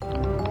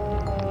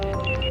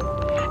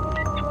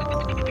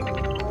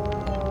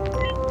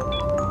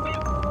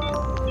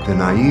The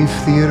Naive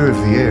Theater of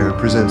the Air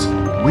presents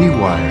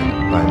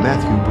Rewired by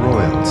Matthew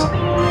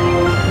Broyles.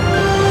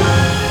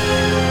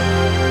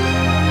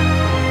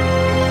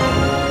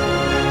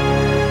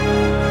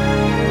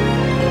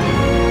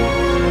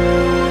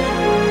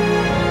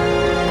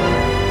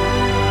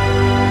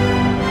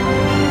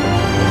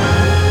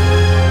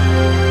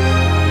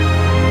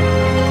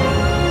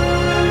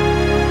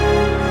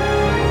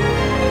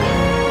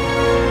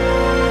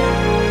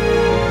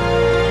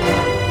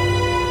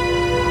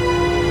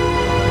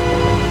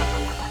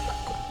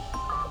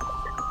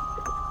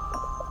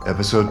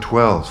 Episode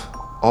 12,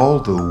 All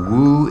the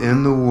Woo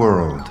in the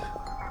World.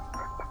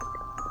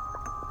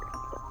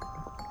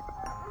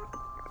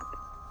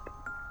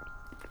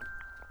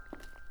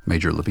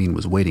 Major Levine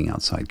was waiting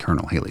outside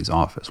Colonel Haley's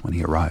office when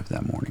he arrived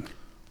that morning.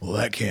 Well,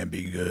 that can't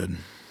be good.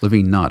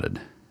 Levine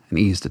nodded and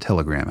eased a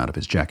telegram out of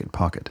his jacket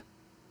pocket,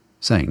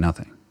 saying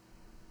nothing.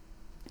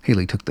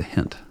 Haley took the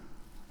hint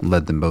and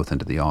led them both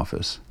into the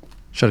office,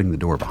 shutting the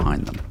door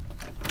behind them.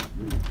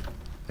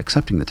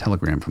 Accepting the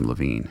telegram from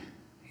Levine,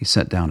 he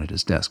sat down at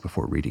his desk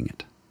before reading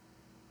it.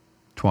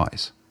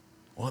 Twice.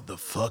 What the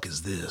fuck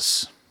is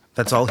this?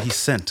 That's all he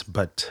sent,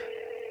 but...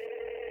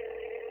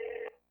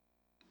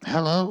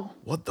 Hello?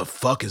 What the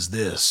fuck is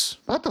this?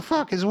 What the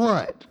fuck is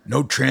what?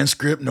 No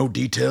transcript, no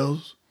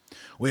details?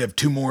 We have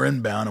 2 more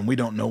inbound and we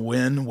don't know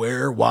when,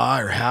 where,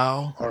 why, or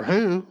how. Or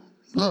who?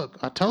 Look,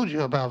 I told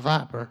you about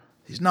Viper.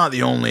 He's not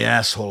the only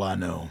asshole I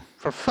know.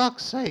 For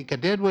fuck's sake, I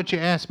did what you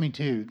asked me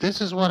to.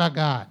 This is what I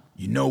got.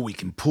 You know we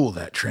can pull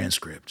that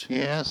transcript.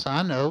 Yes,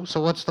 I know.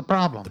 So what's the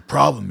problem? The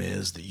problem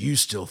is that you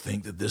still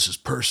think that this is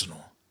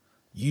personal.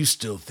 You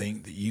still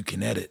think that you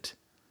can edit.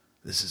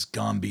 This has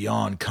gone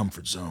beyond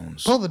comfort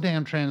zones. Pull the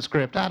damn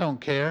transcript. I don't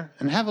care.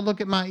 And have a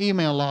look at my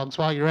email logs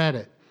while you're at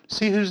it.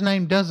 See whose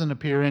name doesn't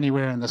appear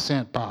anywhere in the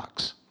sent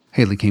box.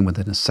 Haley came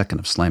within a second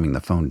of slamming the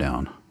phone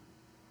down,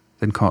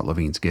 then caught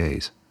Levine's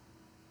gaze.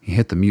 He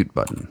hit the mute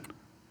button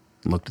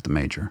and looked at the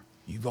major.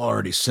 You've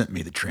already sent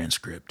me the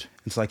transcript.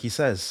 it's like he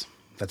says.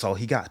 That's all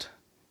he got.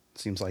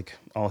 Seems like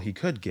all he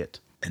could get.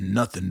 And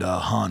nothing to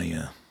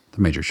Ahania.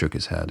 The major shook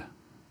his head.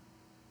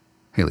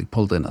 Haley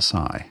pulled in a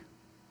sigh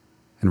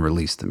and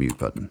released the mute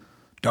button.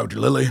 Dr.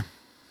 Lilly,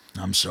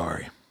 I'm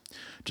sorry.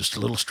 Just a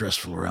little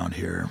stressful around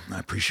here. I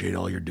appreciate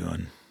all you're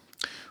doing.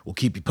 We'll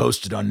keep you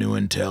posted on new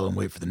intel and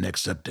wait for the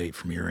next update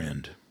from your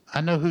end.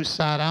 I know whose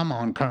side I'm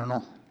on,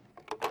 Colonel.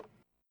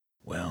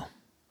 Well,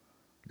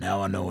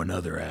 now I know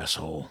another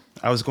asshole.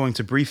 I was going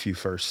to brief you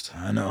first.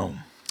 I know.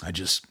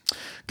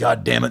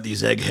 God damn it,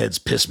 these eggheads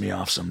piss me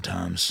off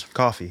sometimes.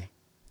 Coffee.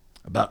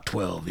 About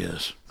 12,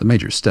 yes. The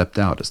major stepped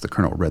out as the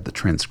colonel read the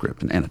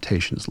transcript and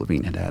annotations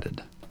Levine had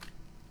added.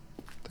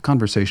 The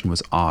conversation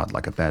was odd,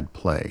 like a bad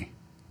play.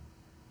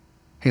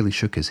 Haley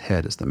shook his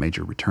head as the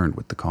major returned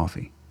with the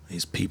coffee.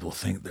 These people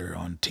think they're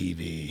on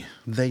TV.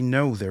 They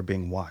know they're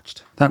being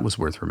watched. That was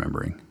worth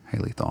remembering,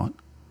 Haley thought.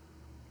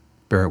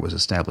 Barrett was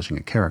establishing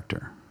a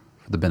character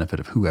for the benefit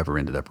of whoever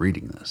ended up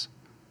reading this.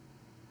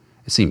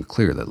 It seemed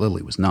clear that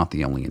Lily was not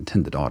the only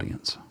intended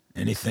audience.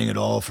 Anything at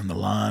all from the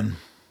line?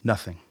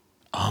 Nothing.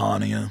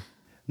 Ahania?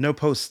 No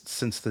posts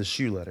since the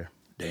shoe letter.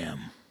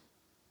 Damn.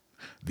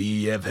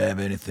 VEF have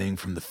anything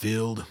from the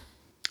field?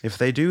 If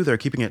they do, they're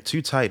keeping it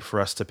too tight for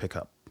us to pick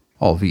up.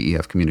 All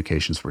VEF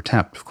communications were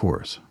tapped, of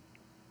course.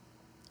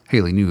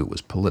 Haley knew it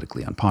was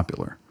politically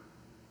unpopular,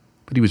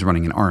 but he was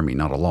running an army,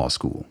 not a law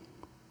school.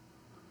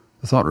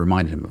 The thought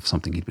reminded him of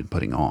something he'd been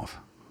putting off.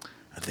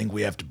 I think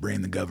we have to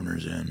bring the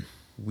governors in.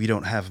 We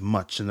don't have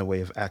much in the way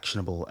of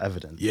actionable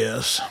evidence.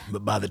 Yes,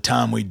 but by the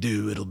time we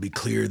do, it'll be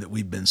clear that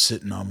we've been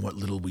sitting on what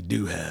little we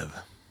do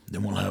have.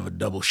 Then we'll have a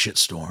double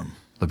shitstorm.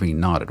 Levine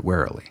nodded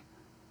warily.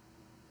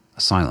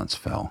 A silence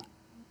fell.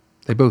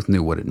 They both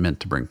knew what it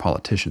meant to bring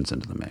politicians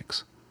into the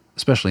mix,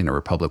 especially in a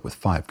republic with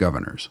 5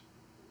 governors.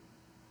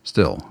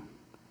 Still,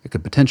 it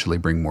could potentially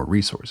bring more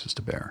resources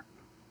to bear.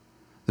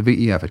 The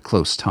VEF had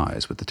close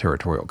ties with the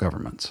territorial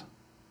governments,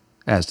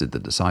 as did the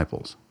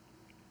Disciples.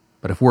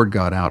 But if word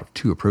got out of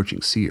 2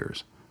 approaching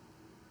seers,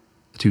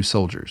 the 2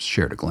 soldiers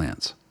shared a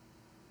glance.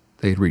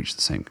 They had reached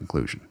the same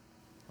conclusion.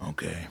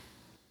 Okay.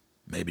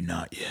 Maybe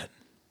not yet.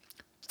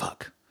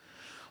 Fuck.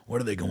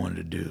 What are they going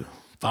to do?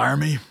 Fire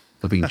me?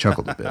 Levine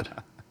chuckled a bit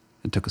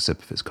and took a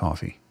sip of his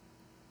coffee.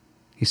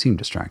 He seemed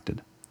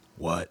distracted.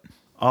 What?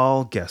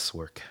 All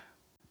guesswork.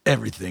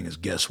 Everything is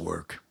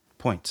guesswork.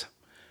 Point.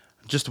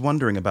 Just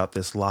wondering about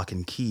this lock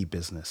and key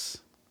business.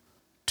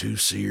 2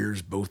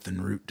 seers, both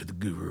en route to the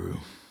guru.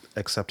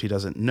 Except he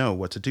doesn't know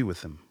what to do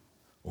with him.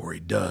 Or he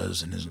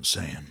does and isn't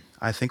saying.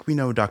 I think we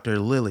know Dr.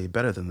 Lilly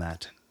better than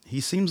that. He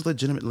seems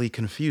legitimately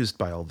confused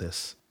by all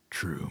this.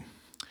 True.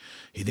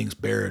 He thinks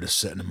Barrett is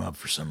setting him up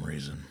for some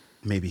reason.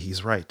 Maybe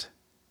he's right.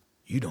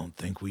 You don't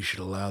think we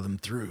should allow them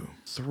through?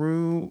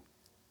 Through?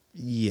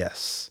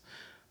 Yes.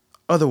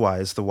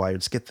 Otherwise, the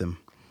Wireds get them.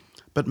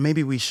 But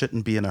maybe we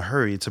shouldn't be in a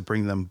hurry to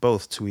bring them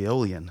both to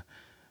Aeolian.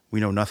 We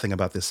know nothing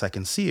about the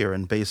second seer,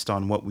 and based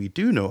on what we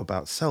do know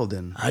about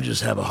Selden... I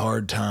just have a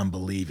hard time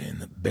believing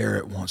that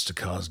Barrett wants to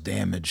cause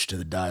damage to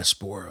the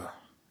diaspora.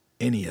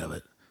 Any of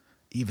it,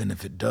 even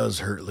if it does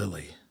hurt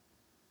Lily.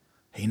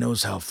 He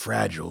knows how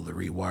fragile the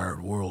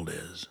rewired world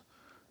is.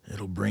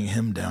 It'll bring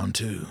him down,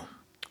 too.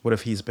 What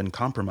if he's been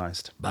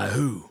compromised? By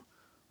who?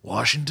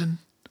 Washington?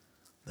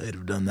 They'd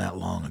have done that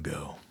long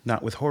ago.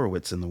 Not with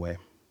Horowitz in the way.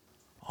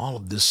 All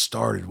of this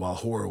started while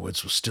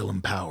Horowitz was still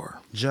in power.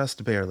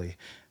 Just barely.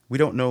 We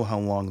don't know how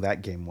long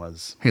that game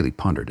was. Haley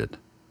pondered it.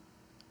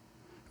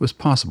 It was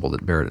possible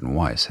that Barrett and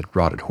Weiss had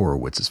rotted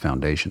Horowitz's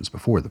foundations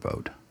before the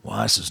vote.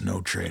 Weiss is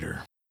no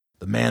traitor.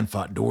 The man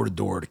fought door to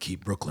door to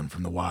keep Brooklyn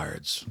from the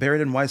Wireds.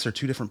 Barrett and Weiss are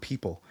two different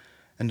people,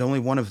 and only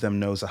one of them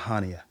knows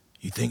Ahania.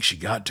 You think she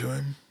got to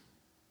him?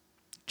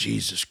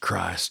 Jesus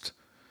Christ.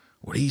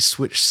 Would he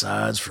switch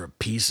sides for a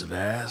piece of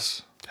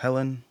ass?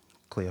 Helen,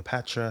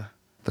 Cleopatra.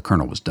 The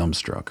colonel was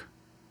dumbstruck.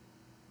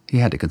 He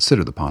had to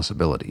consider the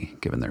possibility,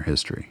 given their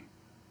history.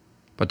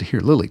 But to hear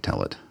Lily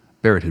tell it,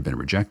 Barrett had been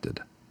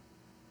rejected.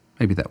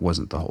 Maybe that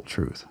wasn't the whole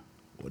truth.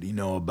 What do you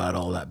know about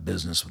all that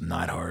business with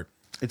Neithardt?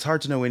 It's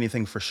hard to know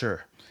anything for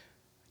sure.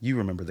 You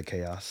remember the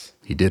chaos.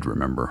 He did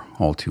remember,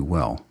 all too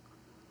well.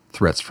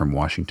 Threats from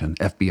Washington,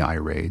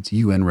 FBI raids,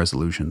 UN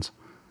resolutions.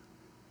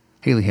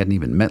 Haley hadn't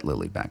even met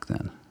Lily back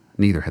then.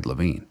 Neither had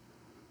Levine.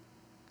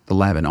 The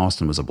lab in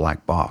Austin was a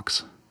black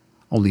box,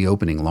 only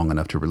opening long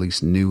enough to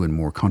release new and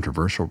more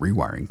controversial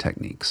rewiring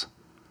techniques,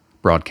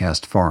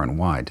 broadcast far and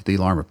wide to the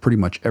alarm of pretty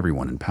much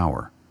everyone in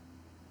power.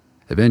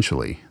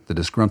 Eventually, the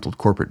disgruntled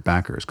corporate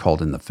backers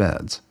called in the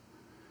feds,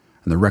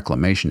 and the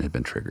reclamation had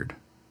been triggered.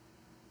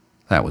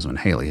 That was when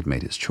Haley had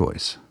made his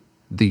choice.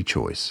 The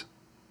choice.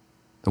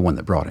 The one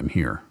that brought him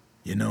here.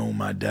 You know,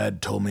 my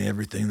dad told me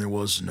everything there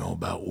was to know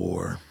about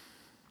war.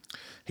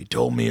 He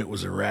told me it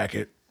was a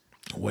racket,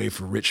 a way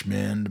for rich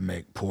men to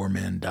make poor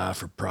men die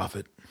for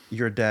profit.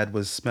 Your dad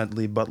was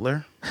Smedley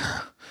Butler?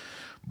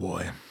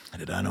 Boy,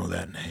 did I know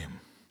that name.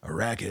 A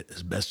racket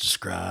is best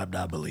described,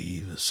 I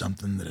believe, as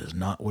something that is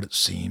not what it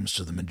seems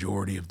to the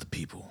majority of the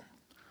people.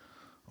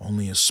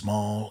 Only a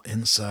small,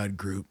 inside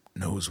group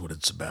knows what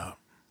it's about.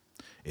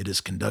 It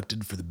is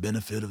conducted for the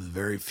benefit of the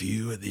very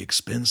few at the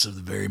expense of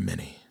the very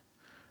many.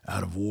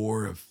 Out of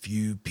war, a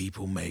few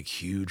people make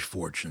huge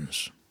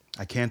fortunes.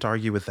 I can't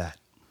argue with that.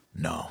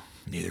 No,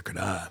 neither could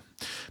I.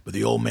 But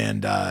the old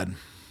man died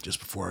just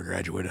before I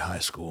graduated high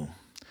school.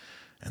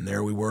 And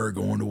there we were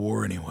going to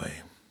war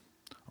anyway.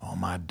 All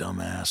my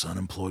dumbass,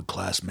 unemployed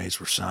classmates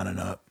were signing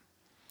up.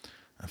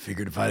 I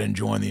figured if I didn't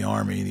join the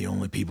army, the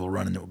only people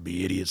running it would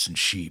be idiots and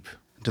sheep.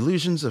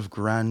 Delusions of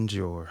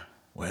grandeur.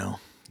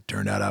 Well, it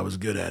turned out I was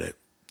good at it.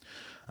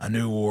 I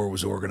knew war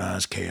was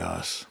organized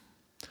chaos.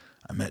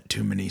 I met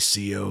too many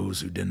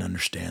COs who didn't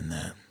understand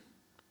that.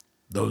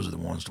 Those are the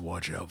ones to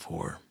watch out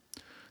for.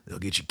 They'll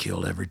get you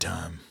killed every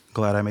time.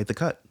 Glad I made the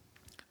cut.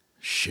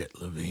 Shit,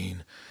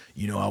 Levine.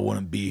 You know I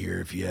wouldn't be here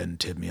if you hadn't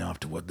tipped me off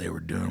to what they were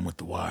doing with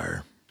the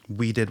wire.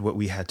 We did what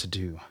we had to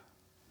do.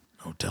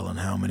 No telling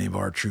how many of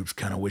our troops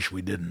kind of wish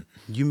we didn't.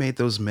 You made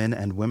those men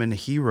and women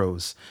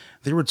heroes.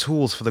 They were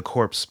tools for the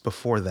corps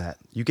before that.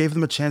 You gave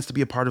them a chance to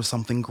be a part of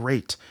something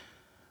great.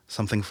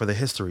 Something for the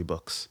history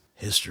books.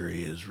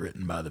 History is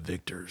written by the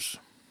victors.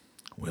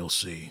 We'll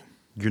see.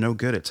 You're no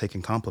good at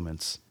taking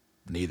compliments.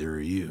 Neither are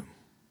you.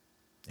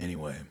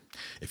 Anyway,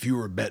 if you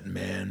were a betting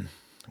man,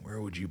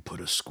 where would you put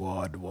a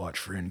squad to watch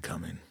for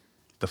incoming?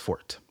 The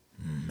fort.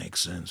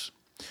 Makes sense.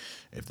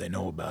 If they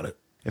know about it.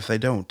 If they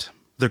don't,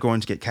 they're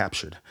going to get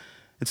captured.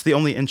 It's the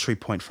only entry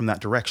point from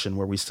that direction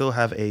where we still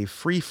have a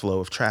free flow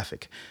of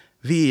traffic.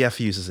 VEF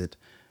uses it,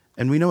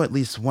 and we know at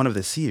least one of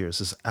the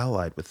seers is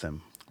allied with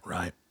them.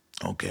 Right.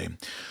 Okay.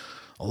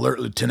 Alert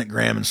Lieutenant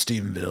Graham in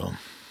Stephenville.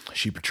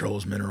 She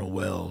patrols mineral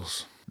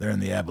wells. They're in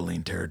the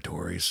Abilene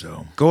territory,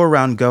 so... Go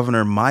around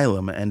Governor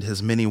Milam and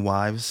his many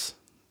wives.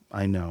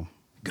 I know.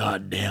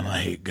 God damn, I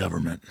hate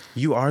government.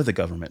 You are the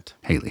government.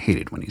 Haley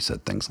hated when he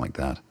said things like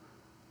that.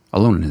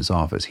 Alone in his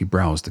office, he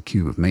browsed the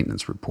queue of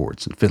maintenance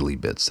reports and fiddly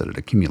bits that had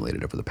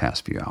accumulated over the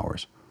past few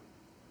hours.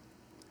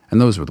 And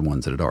those were the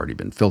ones that had already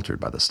been filtered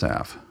by the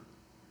staff.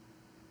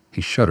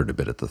 He shuddered a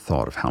bit at the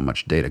thought of how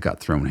much data got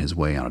thrown his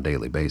way on a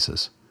daily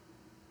basis.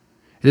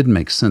 It didn't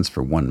make sense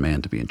for one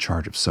man to be in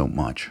charge of so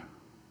much.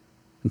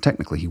 And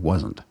technically he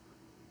wasn't.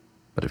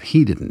 But if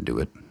he didn't do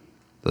it,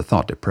 the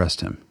thought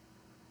depressed him.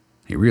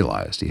 He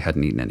realized he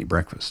hadn't eaten any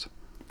breakfast.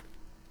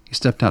 He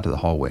stepped out to the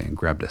hallway and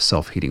grabbed a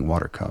self-heating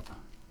water cup,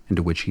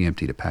 into which he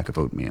emptied a pack of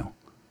oatmeal.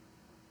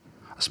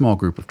 A small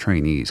group of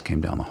trainees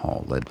came down the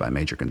hall, led by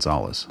Major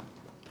Gonzalez,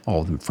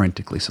 all of them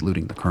frantically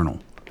saluting the colonel.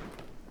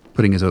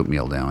 Putting his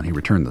oatmeal down, he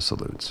returned the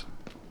salutes,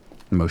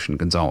 and motioned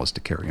Gonzalez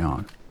to carry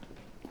on.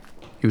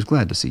 He was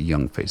glad to see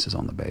young faces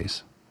on the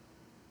base.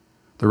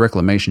 The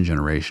reclamation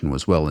generation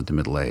was well into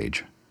middle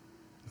age.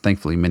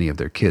 Thankfully, many of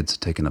their kids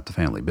had taken up the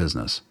family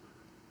business.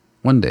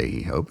 One day,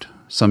 he hoped,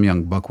 some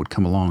young buck would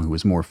come along who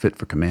was more fit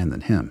for command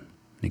than him,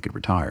 and he could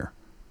retire.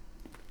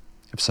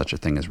 If such a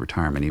thing as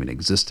retirement even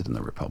existed in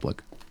the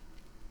Republic.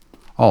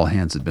 All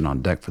hands had been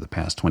on deck for the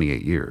past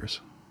 28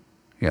 years.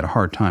 He had a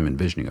hard time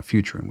envisioning a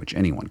future in which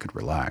anyone could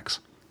relax.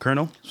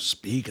 Colonel?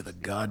 Speak of the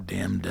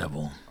goddamn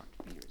devil.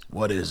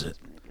 What is it?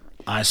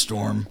 Ice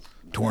storm?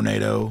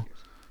 Tornado?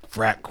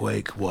 Frack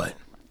quake? What?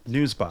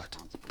 Newsbot.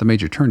 The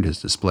Major turned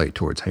his display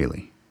towards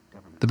Haley.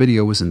 The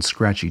video was in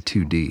scratchy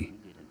 2D,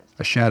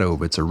 a shadow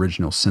of its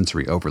original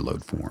sensory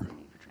overload form,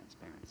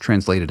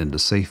 translated into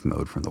safe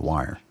mode from the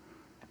wire.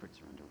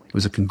 It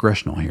was a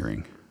congressional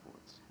hearing.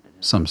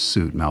 Some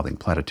suit mouthing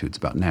platitudes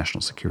about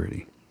national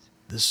security.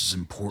 This is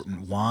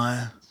important.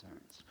 Why?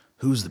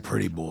 Who's the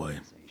pretty boy?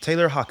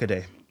 Taylor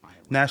Hockaday,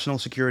 National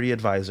Security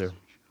Advisor.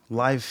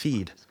 Live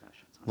feed.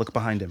 Look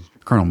behind him.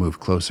 The colonel moved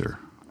closer,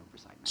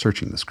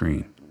 searching the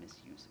screen.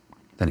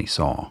 Then he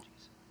saw.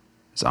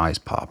 His eyes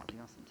popped.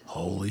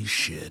 Holy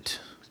shit.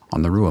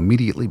 On the row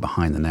immediately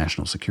behind the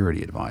National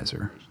Security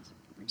Advisor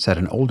sat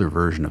an older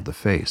version of the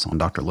face on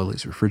Dr.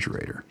 Lilly's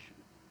refrigerator,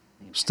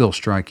 still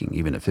striking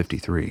even at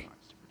 53.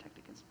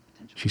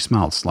 She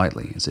smiled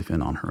slightly as if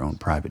in on her own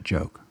private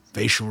joke.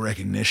 Facial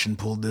recognition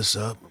pulled this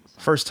up?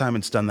 First time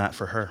it's done that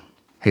for her.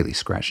 Haley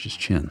scratched his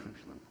chin.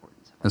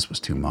 This was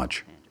too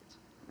much.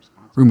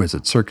 Rumors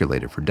had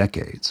circulated for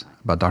decades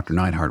about Dr.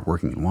 Neithardt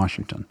working in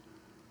Washington,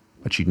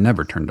 but she'd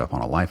never turned up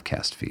on a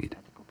livecast feed.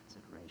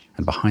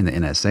 And behind the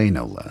NSA,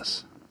 no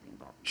less.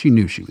 She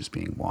knew she was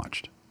being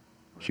watched.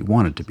 She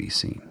wanted to be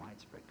seen.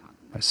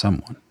 By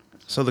someone.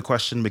 So the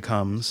question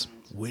becomes,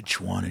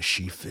 which one is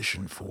she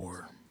fishing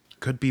for?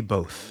 Could be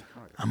both.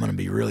 I'm gonna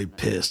be really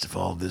pissed if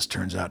all of this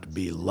turns out to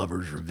be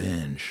lover's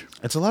revenge.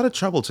 It's a lot of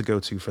trouble to go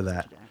to for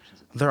that.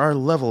 There are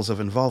levels of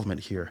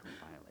involvement here.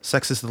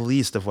 Sex is the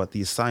least of what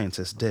these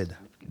scientists did.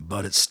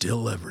 But it's still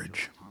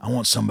leverage. I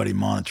want somebody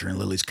monitoring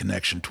Lily's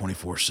connection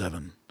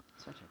 24/7.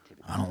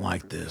 I don't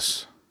like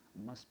this.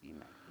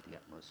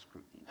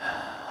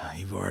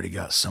 You've already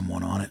got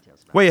someone on it.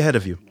 Way ahead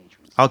of you.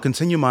 I'll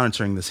continue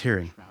monitoring this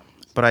hearing,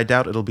 but I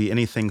doubt it'll be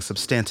anything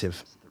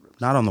substantive.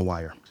 Not on the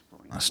wire.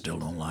 I still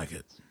don't like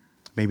it.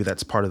 Maybe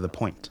that's part of the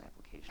point.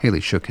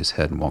 Haley shook his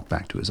head and walked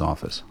back to his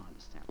office.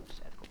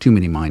 Too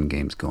many mind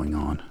games going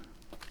on.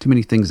 Too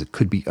many things that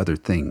could be other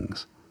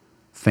things.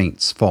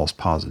 Feints, false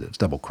positives,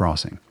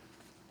 double-crossing.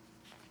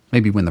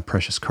 Maybe when the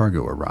precious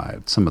cargo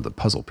arrived, some of the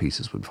puzzle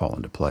pieces would fall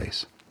into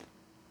place.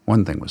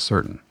 One thing was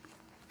certain.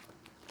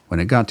 When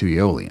it got to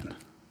Aeolian,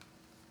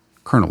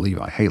 Colonel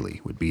Levi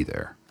Haley would be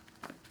there.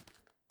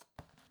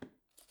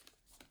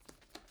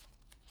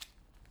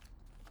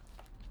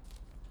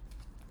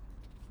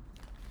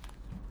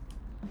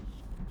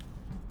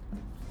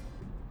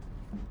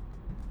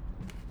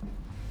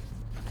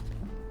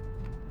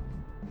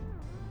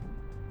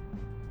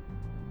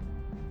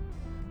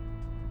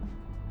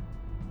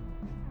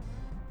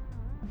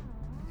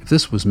 If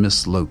this was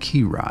Myst's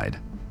low-key ride,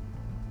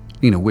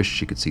 Nina wished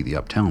she could see the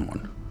uptown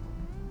one.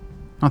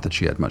 Not that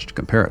she had much to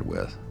compare it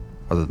with,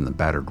 other than the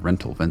battered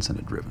rental Vinson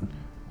had driven.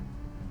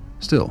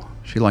 Still,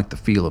 she liked the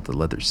feel of the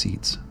leather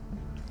seats,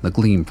 the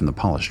gleam from the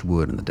polished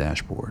wood in the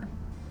dashboard.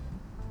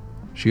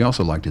 She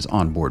also liked his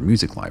onboard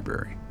music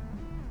library,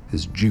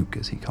 his juke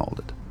as he called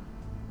it,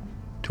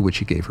 to which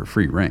he gave her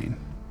free rein.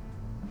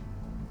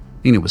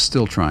 Nina was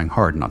still trying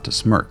hard not to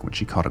smirk when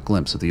she caught a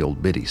glimpse of the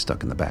old biddy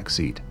stuck in the back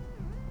seat.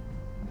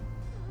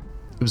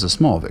 It was a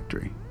small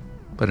victory,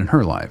 but in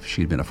her life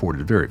she had been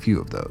afforded very few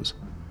of those.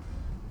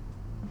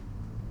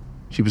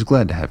 She was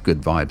glad to have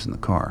good vibes in the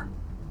car,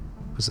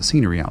 because the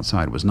scenery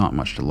outside was not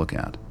much to look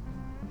at.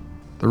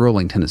 The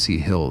rolling Tennessee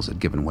hills had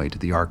given way to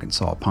the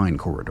Arkansas pine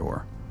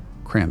corridor,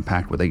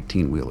 cram-packed with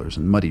 18-wheelers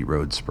and muddy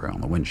road spray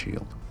on the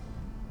windshield.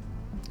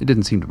 It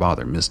didn't seem to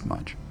bother Myst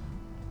much.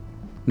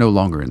 No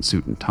longer in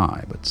suit and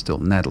tie, but still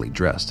nattily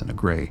dressed in a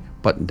gray,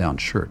 button-down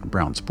shirt and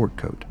brown sport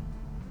coat,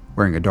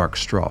 wearing a dark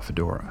straw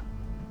fedora.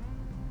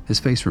 His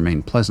face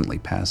remained pleasantly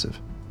passive,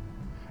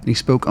 and he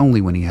spoke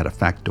only when he had a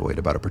factoid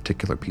about a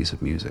particular piece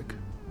of music,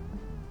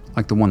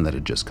 like the one that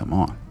had just come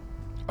on.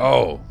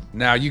 Oh,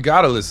 now you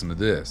gotta listen to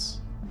this.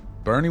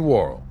 Bernie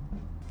Worrell.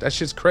 That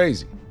shit's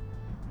crazy.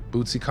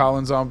 Bootsy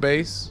Collins on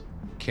bass?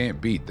 Can't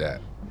beat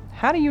that.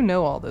 How do you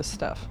know all this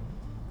stuff?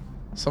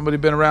 Somebody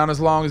been around as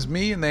long as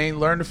me and they ain't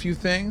learned a few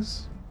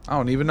things? I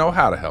don't even know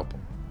how to help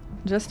them.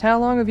 Just how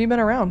long have you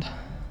been around?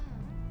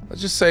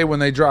 Let's just say when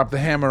they dropped the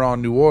hammer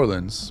on New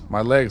Orleans,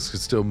 my legs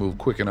could still move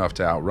quick enough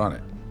to outrun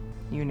it.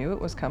 You knew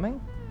it was coming?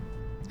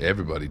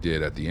 Everybody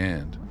did at the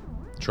end.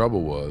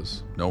 Trouble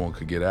was, no one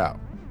could get out.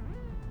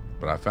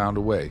 But I found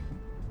a way.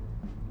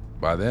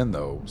 By then,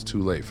 though, it was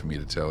too late for me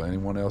to tell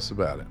anyone else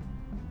about it.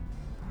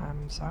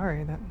 I'm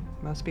sorry, that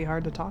must be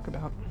hard to talk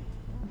about.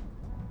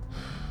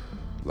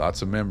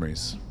 Lots of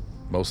memories,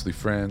 mostly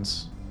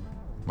friends.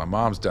 My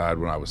mom's died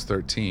when I was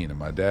 13, and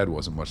my dad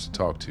wasn't much to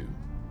talk to.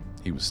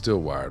 He was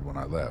still wired when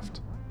I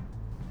left.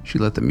 She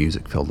let the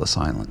music fill the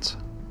silence.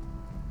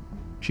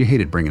 She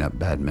hated bringing up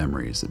bad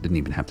memories that didn't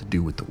even have to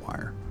do with the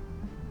wire.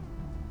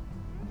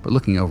 But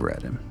looking over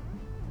at him,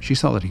 she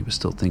saw that he was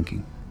still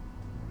thinking.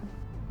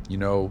 You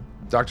know,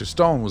 Dr.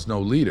 Stone was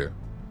no leader,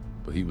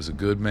 but he was a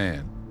good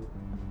man.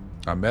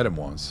 I met him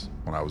once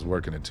when I was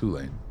working at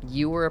Tulane.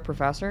 You were a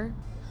professor?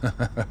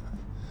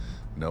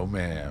 No,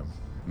 ma'am.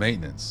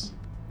 Maintenance.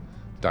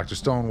 Dr.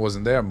 Stone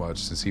wasn't there much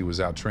since he was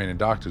out training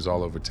doctors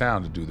all over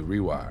town to do the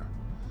rewire.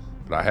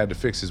 But I had to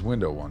fix his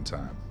window one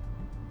time.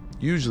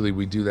 Usually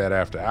we do that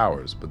after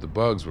hours, but the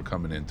bugs were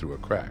coming in through a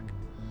crack.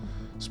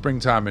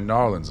 Springtime in New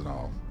Orleans and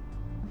all.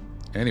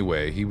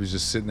 Anyway, he was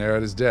just sitting there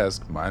at his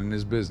desk, minding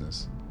his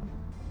business.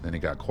 Then he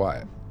got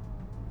quiet,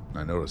 and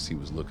I noticed he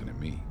was looking at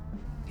me.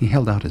 He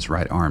held out his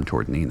right arm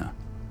toward Nina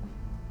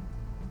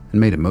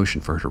and made a motion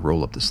for her to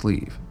roll up the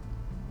sleeve.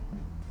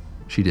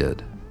 She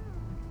did.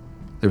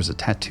 There was a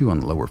tattoo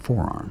on the lower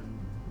forearm,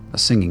 a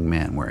singing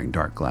man wearing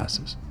dark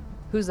glasses.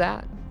 Who's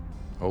that?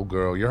 Oh,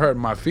 girl, you're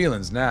hurting my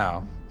feelings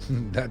now.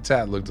 That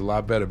tat looked a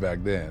lot better back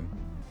then.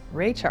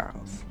 Ray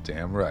Charles.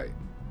 Damn right.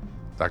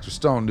 Dr.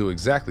 Stone knew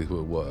exactly who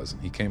it was,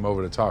 and he came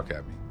over to talk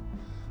at me.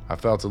 I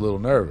felt a little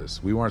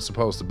nervous. We weren't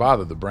supposed to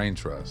bother the brain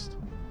trust.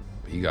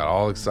 But he got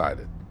all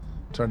excited.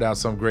 Turned out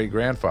some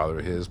great-grandfather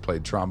of his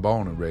played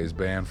trombone in Ray's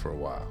band for a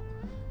while.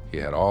 He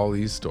had all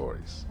these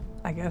stories.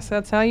 I guess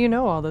that's how you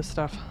know all this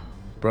stuff.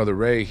 Brother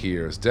Ray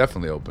here has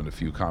definitely opened a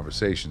few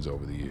conversations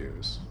over the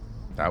years.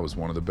 That was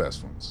one of the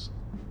best ones.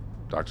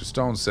 Dr.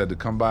 Stone said to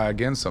come by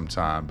again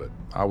sometime, but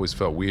I always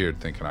felt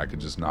weird thinking I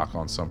could just knock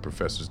on some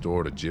professor's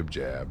door to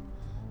jib-jab.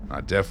 I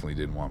definitely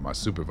didn't want my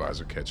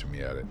supervisor catching me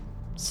at it.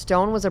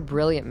 Stone was a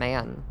brilliant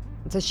man.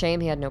 It's a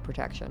shame he had no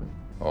protection.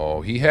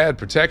 Oh, he had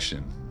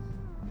protection.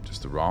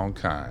 Just the wrong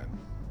kind.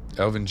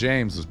 Elvin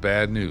James was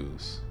bad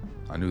news.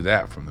 I knew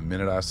that from the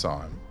minute I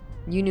saw him.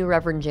 You knew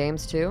Reverend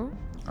James too?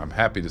 I'm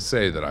happy to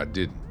say that I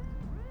didn't.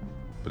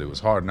 But it was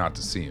hard not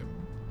to see him.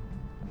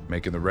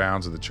 Making the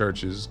rounds of the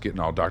churches, getting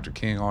all Dr.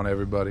 King on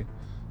everybody,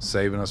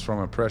 saving us from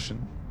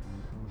oppression.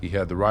 He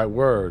had the right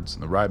words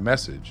and the right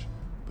message,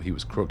 but he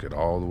was crooked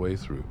all the way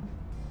through.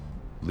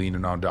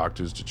 Leaning on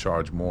doctors to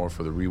charge more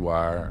for the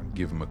rewire and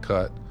give him a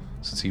cut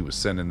since he was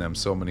sending them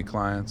so many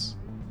clients.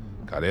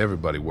 Got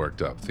everybody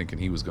worked up thinking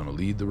he was going to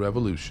lead the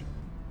revolution.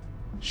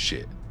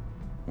 Shit.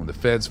 When the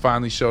feds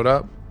finally showed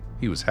up,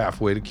 he was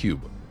halfway to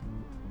Cuba.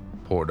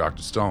 Poor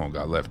Dr. Stone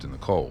got left in the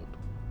cold.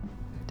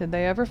 Did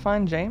they ever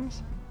find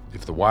James?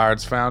 If the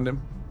Wireds found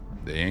him,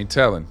 they ain't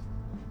telling.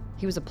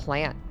 He was a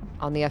plant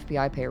on the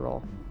FBI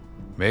payroll.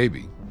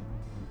 Maybe.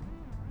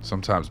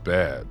 Sometimes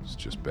bad is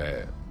just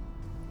bad.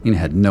 Nina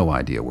had no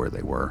idea where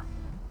they were.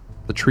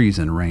 The trees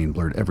and rain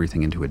blurred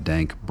everything into a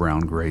dank,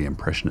 brown-gray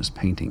impressionist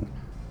painting,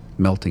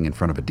 melting in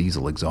front of a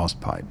diesel exhaust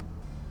pipe.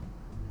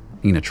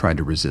 Nina tried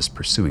to resist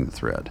pursuing the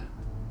thread,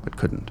 but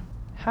couldn't.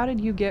 How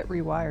did you get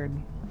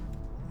rewired?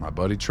 My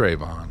buddy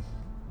Trayvon.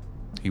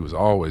 He was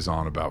always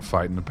on about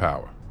fighting the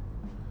power.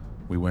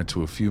 We went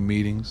to a few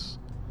meetings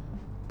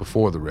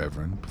before the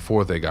Reverend,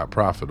 before they got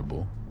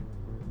profitable.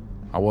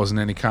 I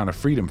wasn't any kind of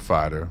freedom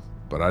fighter,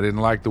 but I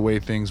didn't like the way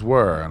things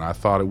were, and I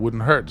thought it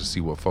wouldn't hurt to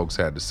see what folks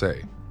had to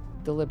say.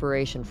 The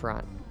Liberation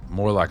Front.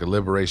 More like a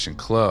liberation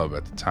club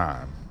at the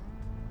time.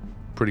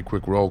 Pretty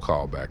quick roll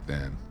call back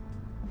then.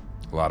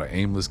 A lot of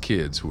aimless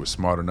kids who were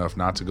smart enough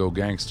not to go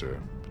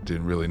gangster, but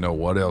didn't really know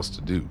what else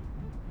to do.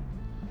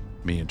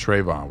 Me and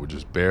Trayvon were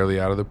just barely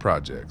out of the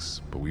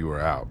projects, but we were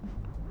out.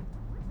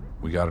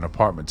 We got an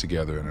apartment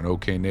together in an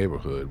okay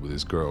neighborhood with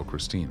his girl,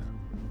 Christina.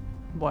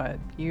 What,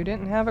 you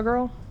didn't have a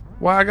girl?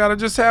 Why I gotta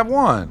just have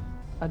one?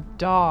 A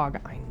dog,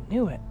 I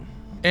knew it.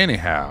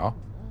 Anyhow,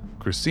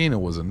 Christina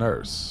was a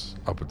nurse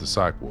up at the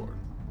psych ward.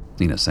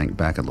 Nina sank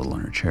back a little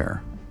in her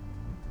chair.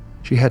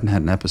 She hadn't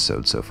had an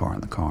episode so far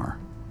in the car.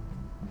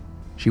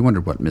 She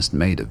wondered what Myst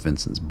made of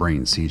Vinson's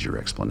brain seizure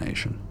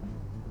explanation.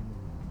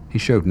 He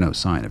showed no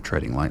sign of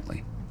treading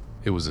lightly.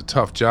 It was a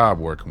tough job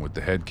working with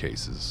the head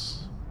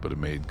cases, but it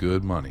made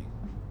good money.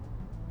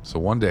 So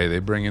one day they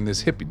bring in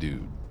this hippie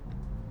dude.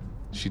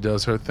 She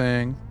does her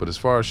thing, but as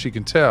far as she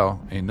can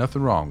tell, ain't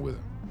nothing wrong with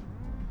him.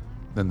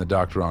 Then the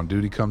doctor on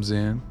duty comes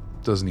in,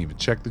 doesn't even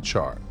check the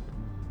chart,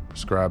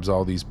 prescribes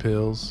all these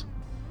pills.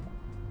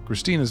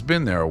 Christina's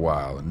been there a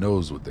while and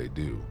knows what they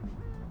do.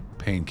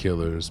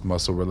 Painkillers,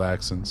 muscle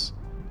relaxants,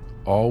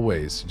 all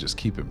ways to just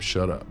keep him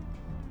shut up.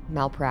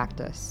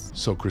 Malpractice.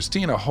 So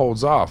Christina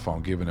holds off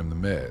on giving him the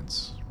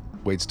meds,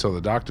 waits till the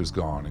doctor's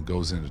gone and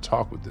goes in to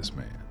talk with this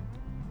man.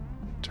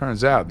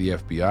 Turns out the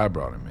FBI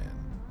brought him in.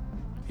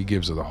 He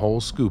gives her the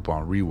whole scoop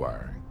on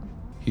rewiring.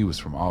 He was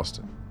from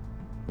Austin,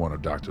 one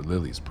of Dr.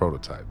 Lily's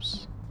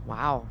prototypes.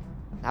 Wow,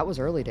 that was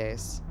early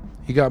days.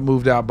 He got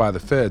moved out by the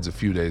feds a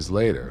few days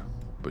later,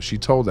 but she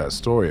told that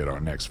story at our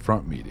next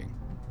front meeting,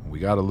 and we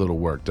got a little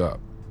worked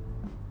up.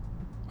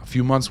 A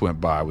few months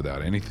went by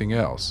without anything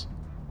else,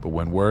 but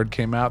when word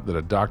came out that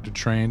a doctor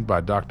trained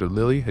by Dr.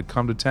 Lilly had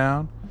come to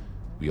town,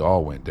 we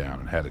all went down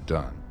and had it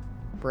done.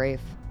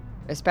 Brave.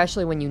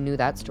 Especially when you knew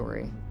that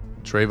story.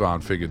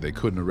 Trayvon figured they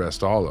couldn't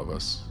arrest all of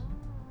us.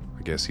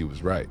 I guess he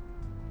was right.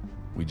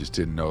 We just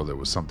didn't know there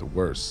was something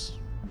worse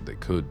they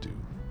could do.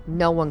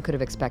 No one could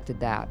have expected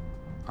that.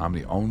 I'm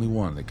the only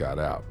one that got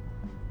out.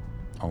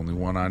 Only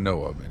one I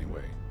know of,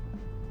 anyway.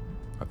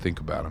 I think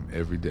about them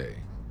every day.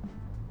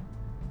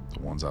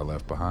 The ones I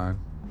left behind.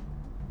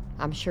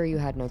 I'm sure you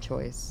had no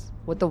choice.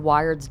 What the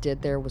Wireds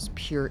did there was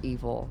pure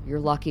evil. You're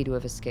lucky to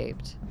have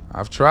escaped.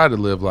 I've tried to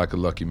live like a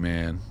lucky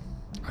man.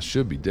 I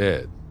should be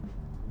dead.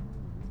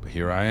 But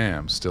here I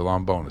am, still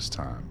on bonus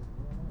time.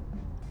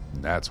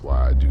 And that's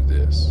why I do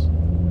this.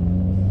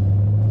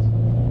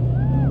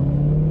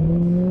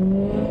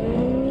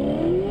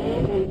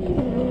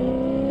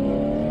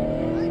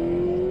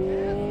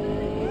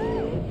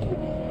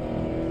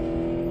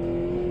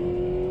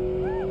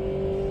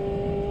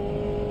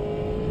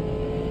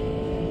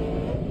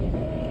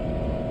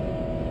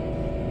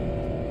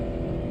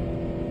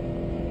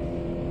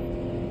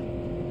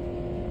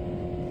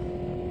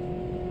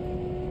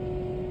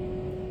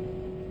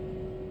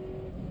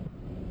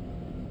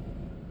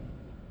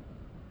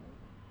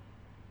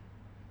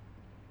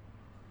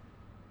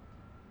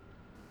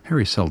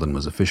 Harry Selden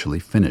was officially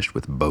finished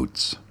with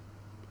boats.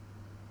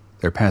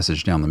 Their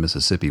passage down the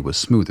Mississippi was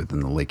smoother than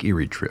the Lake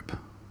Erie trip,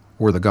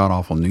 or the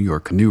god-awful New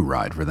York canoe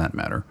ride for that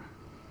matter.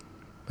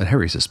 But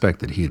Harry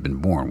suspected he had been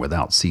born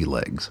without sea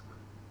legs.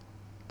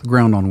 The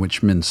ground on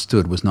which men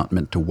stood was not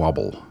meant to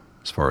wobble,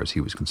 as far as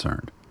he was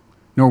concerned,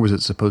 nor was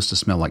it supposed to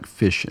smell like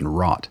fish and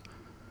rot.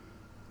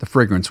 The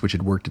fragrance which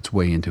had worked its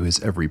way into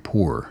his every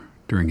pore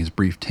during his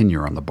brief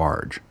tenure on the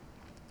barge.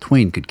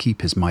 Twain could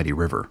keep his mighty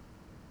river.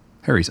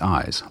 Harry's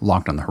eyes,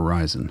 locked on the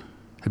horizon,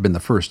 had been the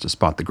first to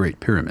spot the Great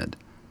Pyramid.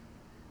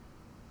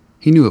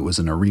 He knew it was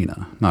an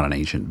arena, not an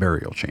ancient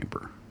burial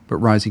chamber, but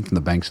rising from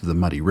the banks of the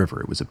muddy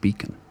river it was a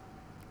beacon,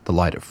 the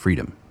light of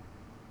freedom.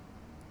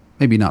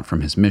 Maybe not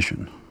from his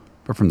mission,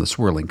 but from the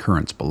swirling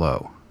currents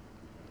below.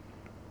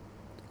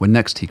 When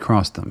next he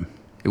crossed them,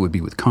 it would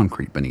be with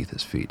concrete beneath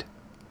his feet.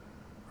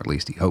 Or at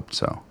least he hoped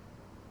so.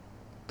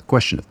 The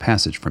question of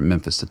passage from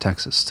Memphis to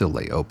Texas still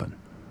lay open.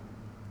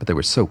 But they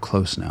were so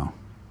close now,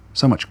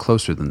 so much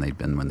closer than they'd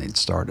been when they'd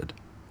started.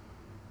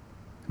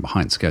 And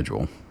behind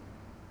schedule.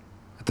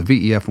 If the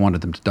VEF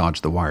wanted them to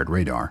dodge the wired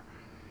radar,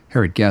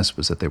 Harry'd guess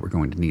was that they were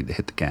going to need to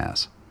hit the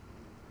gas.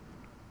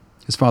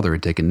 His father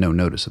had taken no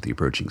notice of the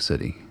approaching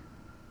city.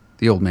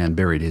 The old man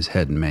buried his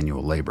head in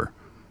manual labor,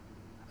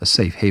 a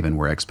safe haven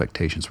where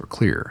expectations were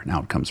clear and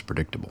outcomes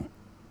predictable.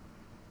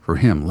 For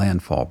him,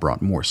 landfall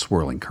brought more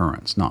swirling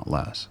currents, not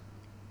less.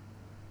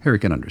 Harry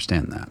could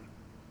understand that.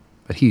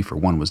 But he, for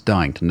one, was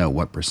dying to know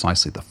what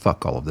precisely the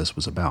fuck all of this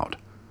was about.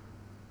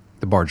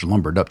 The barge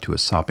lumbered up to a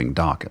sopping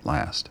dock at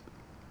last.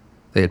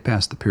 They had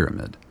passed the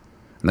pyramid,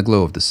 and the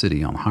glow of the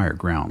city on higher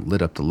ground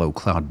lit up the low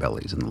cloud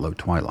bellies in the low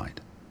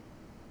twilight.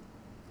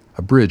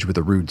 A bridge with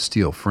a rude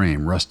steel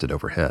frame rusted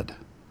overhead.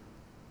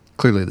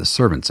 Clearly the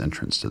servants'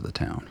 entrance to the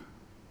town.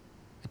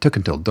 It took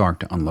until dark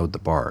to unload the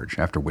barge,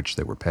 after which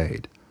they were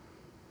paid.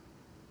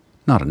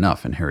 Not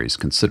enough, in Harry's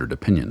considered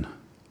opinion,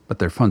 but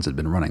their funds had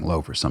been running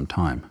low for some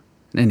time,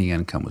 and any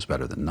income was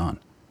better than none.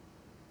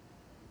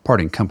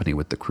 Parting company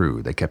with the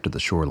crew, they kept to the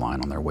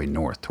shoreline on their way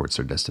north towards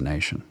their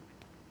destination.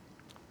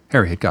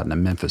 Harry had gotten a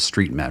Memphis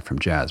street map from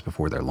Jazz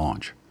before their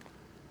launch,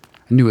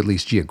 and knew at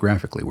least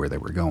geographically where they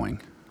were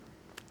going.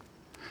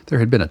 There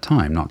had been a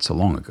time not so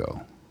long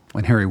ago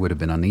when Harry would have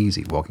been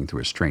uneasy walking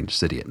through a strange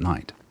city at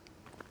night.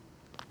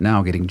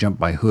 Now getting jumped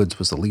by hoods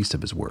was the least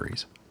of his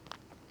worries.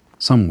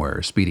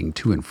 Somewhere, speeding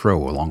to and fro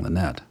along the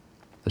net,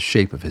 the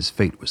shape of his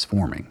fate was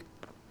forming,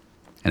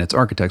 and its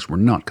architects were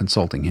not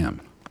consulting him.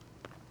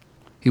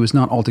 He was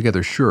not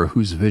altogether sure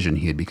whose vision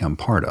he had become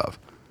part of,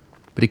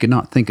 but he could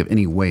not think of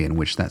any way in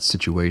which that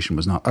situation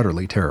was not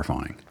utterly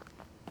terrifying.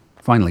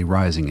 Finally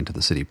rising into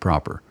the city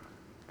proper,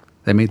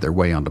 they made their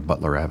way onto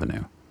Butler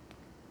Avenue.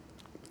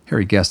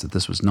 Harry guessed that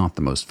this was not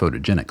the most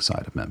photogenic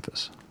side of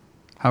Memphis.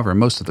 However,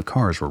 most of the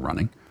cars were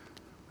running,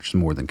 which is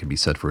more than could be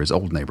said for his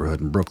old neighborhood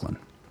in Brooklyn.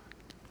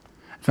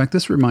 In fact,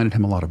 this reminded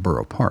him a lot of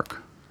Borough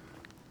Park.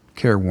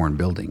 Careworn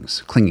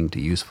buildings, clinging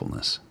to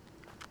usefulness.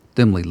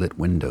 Dimly lit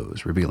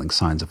windows, revealing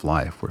signs of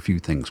life where few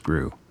things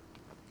grew.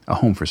 A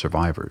home for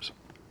survivors.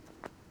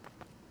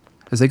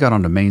 As they got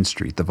onto Main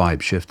Street, the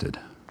vibe shifted,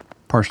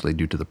 partially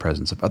due to the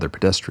presence of other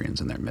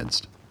pedestrians in their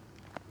midst.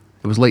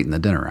 It was late in the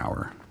dinner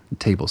hour, and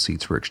table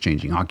seats were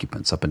exchanging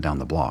occupants up and down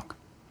the block.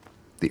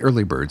 The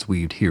early birds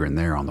weaved here and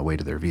there on the way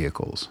to their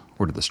vehicles,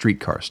 or to the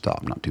streetcar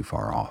stop not too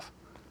far off.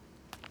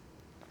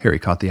 Harry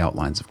caught the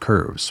outlines of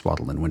curves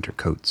swaddled in winter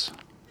coats.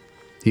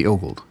 He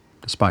ogled,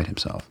 despite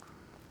himself.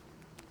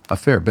 A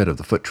fair bit of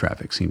the foot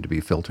traffic seemed to be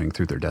filtering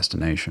through their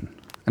destination,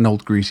 an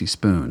old greasy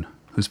spoon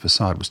whose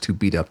facade was too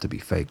beat up to be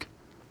fake.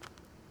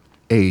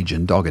 Age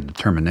and dogged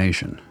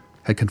determination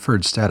had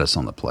conferred status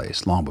on the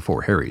place long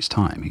before Harry's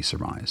time, he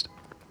surmised.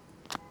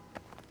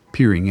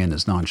 Peering in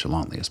as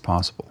nonchalantly as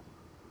possible,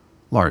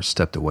 Lars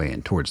stepped away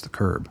and towards the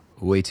curb.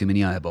 Way too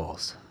many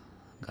eyeballs.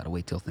 Gotta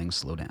wait till things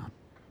slow down.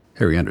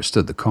 Harry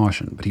understood the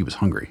caution, but he was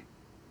hungry.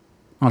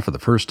 Not for the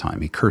first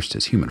time, he cursed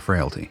his human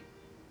frailty.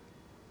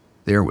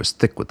 The air was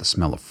thick with the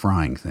smell of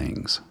frying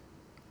things,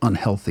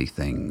 unhealthy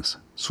things,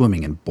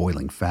 swimming in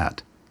boiling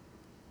fat.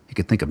 He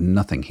could think of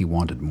nothing he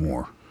wanted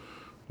more.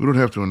 We don't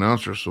have to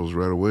announce ourselves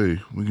right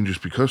away. We can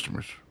just be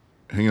customers.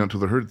 Hang out till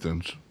the herd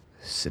thins.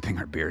 Sipping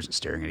our beers and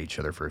staring at each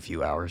other for a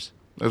few hours.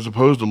 As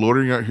opposed to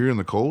loitering out here in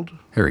the cold?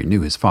 Harry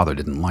knew his father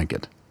didn't like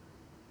it.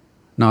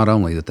 Not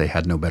only that they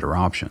had no better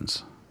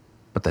options,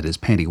 but that his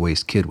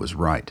panty-waist kid was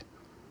right.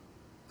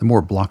 The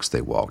more blocks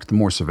they walked, the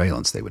more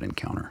surveillance they would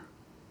encounter.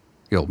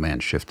 The old man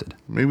shifted.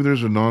 Maybe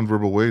there's a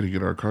nonverbal way to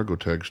get our cargo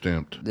tag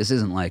stamped. This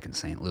isn't like in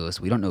St. Louis.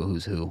 We don't know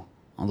who's who.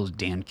 All those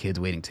damn kids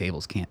waiting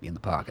tables can't be in the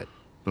pocket.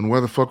 Then why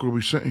the fuck were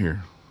we sent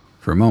here?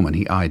 For a moment,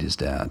 he eyed his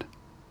dad.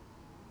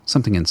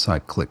 Something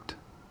inside clicked,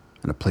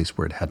 in a place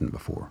where it hadn't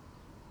before.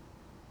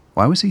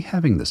 Why was he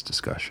having this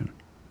discussion?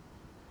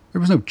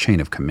 There was no chain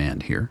of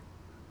command here.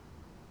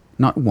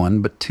 Not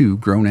one, but two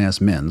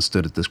grown-ass men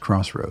stood at this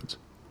crossroads.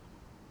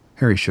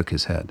 Harry shook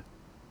his head.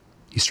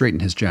 He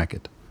straightened his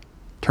jacket,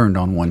 turned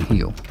on one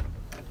heel,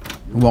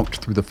 and walked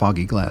through the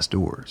foggy glass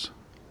doors,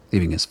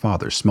 leaving his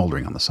father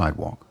smoldering on the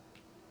sidewalk.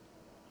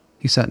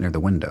 He sat near the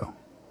window,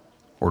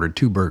 ordered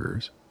 2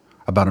 burgers,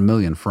 about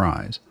 1,000,000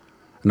 fries,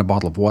 and a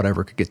bottle of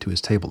whatever could get to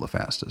his table the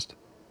fastest.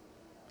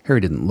 Harry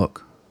didn't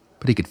look,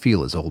 but he could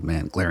feel his old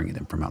man glaring at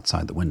him from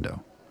outside the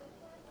window.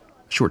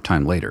 A short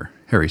time later,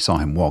 Harry saw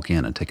him walk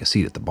in and take a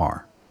seat at the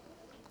bar.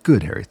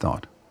 Good, Harry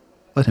thought.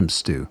 Let him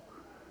stew.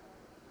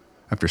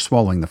 After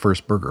swallowing the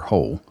first burger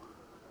whole,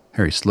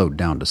 Harry slowed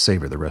down to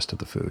savor the rest of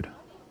the food.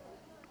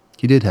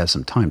 He did have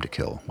some time to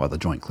kill while the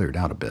joint cleared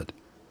out a bit.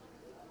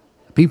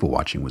 The people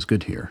watching was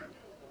good here.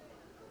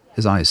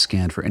 His eyes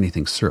scanned for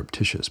anything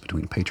surreptitious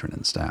between patron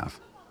and staff.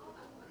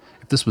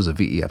 If this was a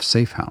VEF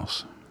safe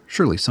house,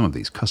 surely some of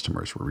these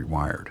customers were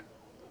rewired.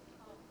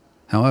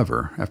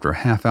 However, after a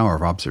half hour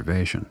of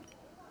observation,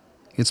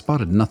 he had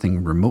spotted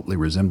nothing remotely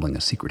resembling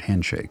a secret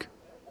handshake.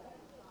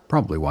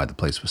 Probably why the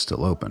place was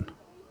still open.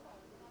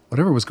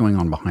 Whatever was going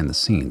on behind the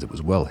scenes, it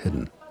was well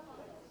hidden.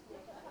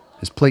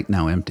 His plate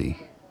now empty,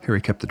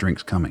 Harry kept the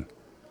drinks coming.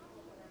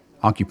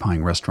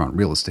 Occupying restaurant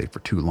real estate for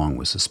too long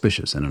was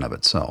suspicious in and of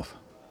itself.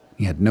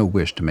 He had no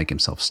wish to make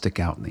himself stick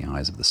out in the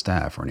eyes of the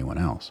staff or anyone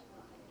else.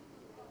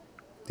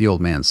 The old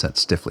man sat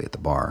stiffly at the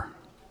bar,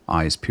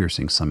 eyes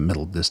piercing some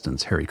middle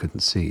distance Harry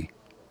couldn't see.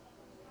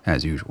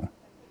 As usual,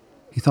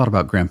 he thought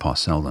about Grandpa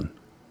Selden,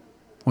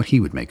 what he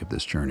would make of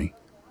this journey.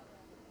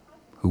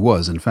 Who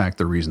was, in fact,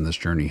 the reason this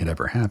journey had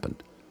ever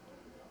happened.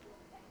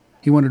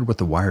 He wondered what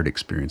the Wired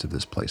experience of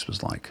this place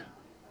was like.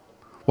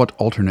 What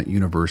alternate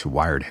universe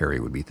Wired Harry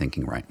would be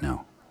thinking right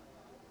now.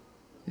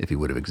 If he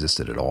would have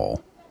existed at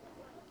all.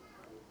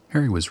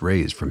 Harry was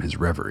raised from his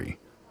reverie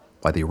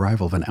by the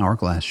arrival of an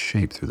hourglass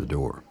shape through the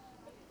door.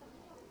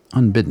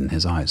 Unbidden,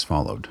 his eyes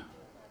followed.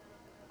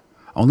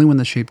 Only when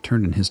the shape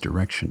turned in his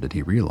direction did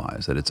he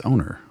realize that its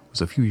owner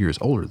was a few years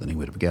older than he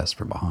would have guessed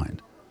from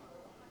behind.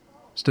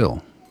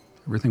 Still,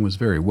 everything was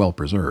very well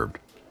preserved.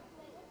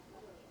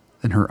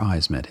 Then her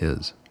eyes met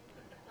his.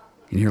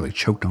 He nearly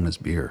choked on his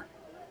beer.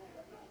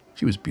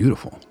 She was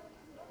beautiful.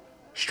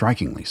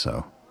 Strikingly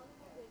so.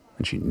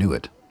 And she knew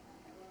it.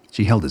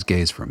 She held his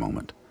gaze for a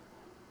moment,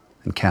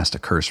 and cast a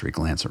cursory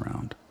glance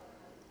around.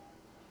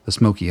 The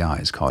smoky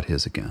eyes caught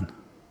his again,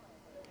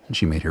 and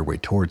she made her way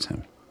towards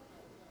him,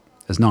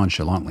 as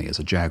nonchalantly as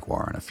a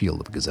jaguar in a field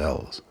of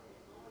gazelles.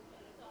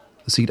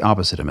 The seat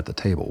opposite him at the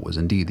table was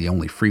indeed the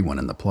only free one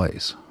in the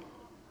place.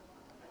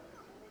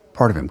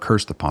 Part of him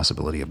cursed the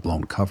possibility of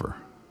blown cover,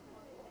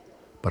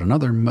 but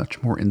another,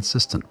 much more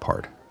insistent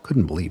part,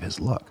 couldn't believe his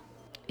luck.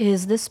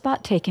 Is this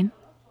spot taken?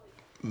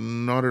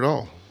 Not at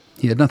all.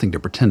 He had nothing to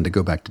pretend to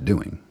go back to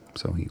doing,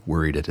 so he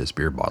worried at his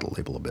beer bottle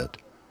label a bit.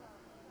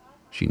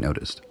 She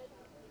noticed.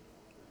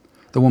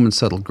 The woman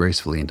settled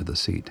gracefully into the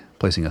seat,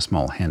 placing a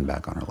small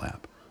handbag on her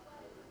lap.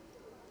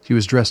 She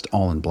was dressed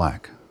all in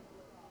black,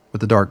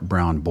 with a dark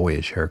brown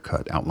boyish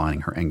haircut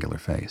outlining her angular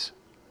face.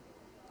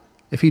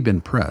 If he'd been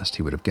pressed,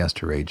 he would have guessed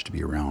her age to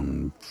be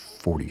around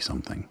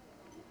 40-something.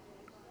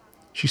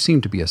 She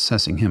seemed to be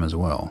assessing him as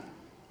well,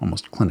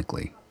 almost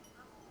clinically.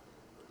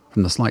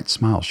 From the slight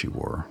smile she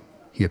wore,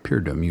 he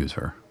appeared to amuse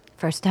her.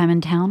 First time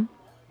in town?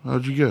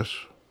 How'd you guess?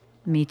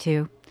 Me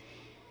too.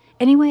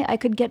 Anyway, I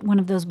could get one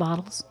of those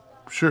bottles.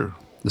 Sure.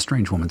 The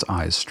strange woman's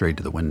eyes strayed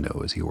to the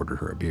window as he ordered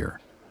her a beer.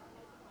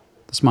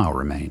 The smile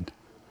remained.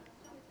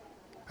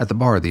 At the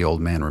bar, the old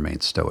man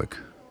remained stoic,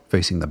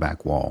 facing the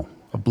back wall,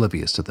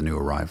 oblivious to the new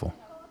arrival,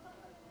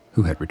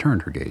 who had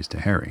returned her gaze to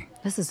Harry.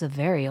 This is a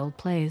very old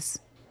place.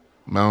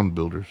 Mound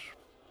builders.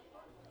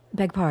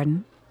 Beg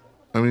pardon?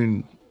 I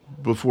mean,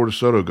 before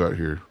DeSoto got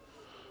here,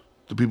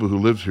 the people who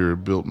lived here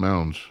built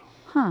mounds.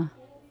 Huh.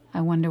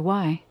 I wonder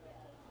why.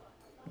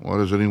 Why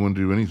does anyone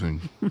do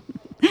anything?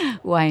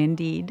 Why,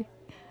 indeed.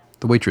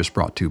 The waitress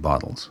brought 2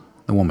 bottles.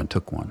 The woman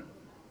took one,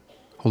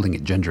 holding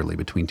it gingerly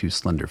between 2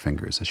 slender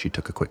fingers as she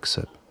took a quick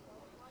sip.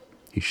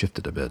 He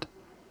shifted a bit.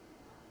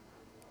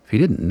 If he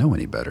didn't know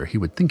any better, he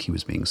would think he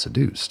was being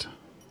seduced.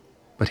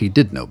 But he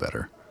did know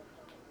better.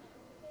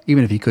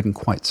 Even if he couldn't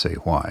quite say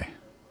why,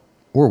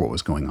 or what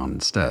was going on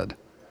instead.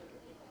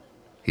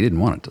 He didn't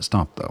want it to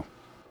stop, though.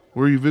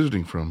 Where are you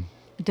visiting from?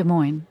 Des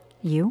Moines.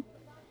 You?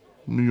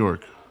 New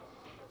York.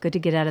 Good to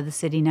get out of the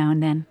city now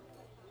and then.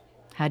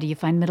 How do you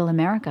find Middle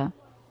America?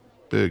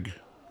 Big.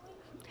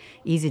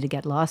 Easy to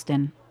get lost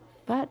in,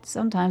 but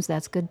sometimes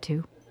that's good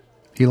too.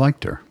 He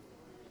liked her.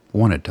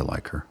 Wanted to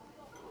like her.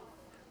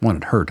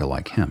 Wanted her to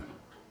like him.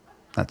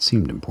 That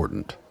seemed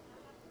important.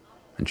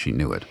 And she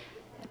knew it.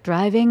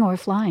 Driving or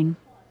flying?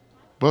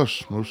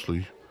 Bus,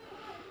 mostly.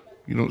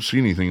 You don't see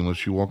anything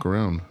unless you walk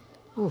around.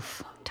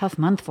 Oof, tough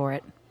month for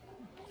it.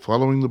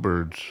 Following the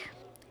birds.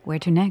 Where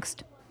to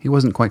next? He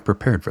wasn't quite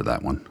prepared for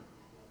that one,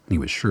 and he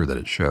was sure that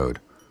it showed.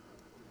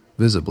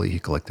 Visibly, he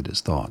collected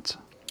his thoughts.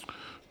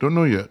 Don't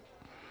know yet.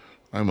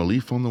 I'm a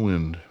leaf on the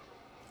wind.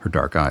 Her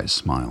dark eyes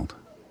smiled,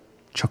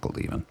 chuckled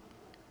even.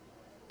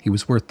 He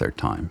was worth their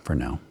time for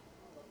now.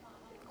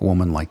 A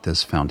woman like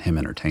this found him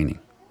entertaining.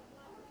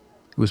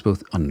 It was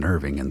both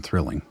unnerving and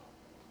thrilling.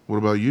 What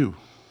about you?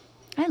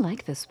 I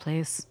like this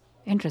place.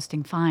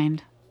 Interesting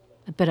find.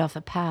 A bit off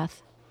the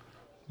path.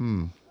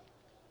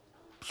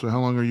 So how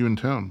long are you in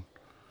town?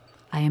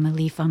 I am a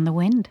leaf on the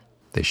wind.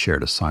 They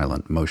shared a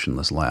silent,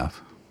 motionless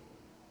laugh.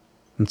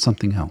 and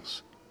something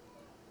else.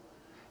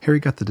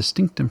 Harry got the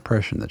distinct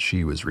impression that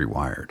she was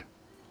rewired.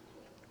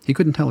 He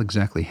couldn't tell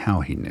exactly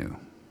how he knew,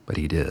 but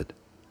he did.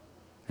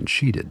 And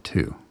she did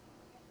too.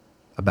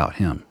 About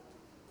him.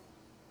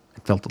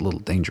 It felt a little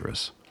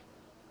dangerous.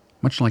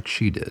 Much like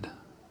she did.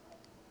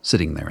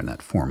 Sitting there in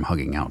that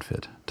form-hugging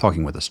outfit,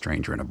 talking with a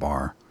stranger in a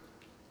bar.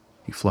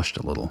 He flushed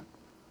a little.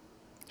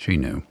 She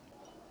knew.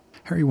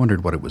 Harry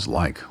wondered what it was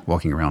like,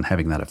 walking around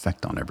having that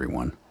effect on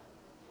everyone.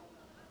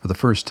 For the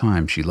first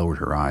time, she lowered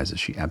her eyes as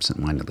she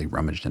absent-mindedly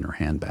rummaged in her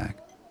handbag.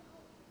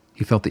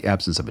 He felt the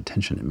absence of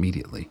attention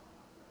immediately,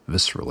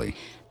 viscerally.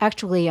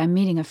 Actually, I'm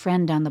meeting a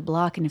friend down the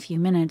block in a few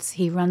minutes.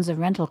 He runs a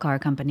rental car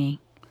company.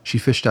 She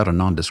fished out a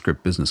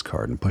nondescript business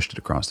card and pushed it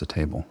across the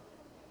table.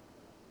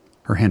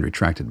 Her hand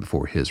retracted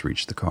before his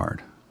reached the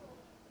card.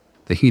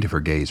 The heat of her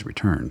gaze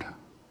returned,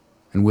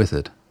 and with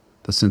it,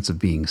 the sense of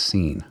being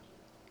seen,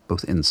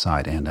 both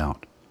inside and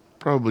out.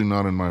 Probably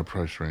not in my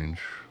price range.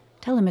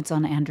 Tell him it's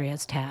on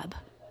Andrea's tab.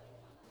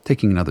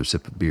 Taking another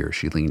sip of beer,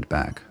 she leaned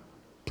back,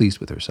 pleased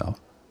with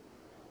herself.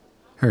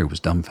 Harry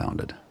was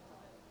dumbfounded.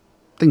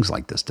 Things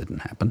like this didn't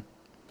happen.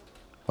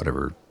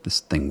 Whatever this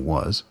thing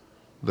was.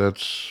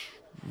 That's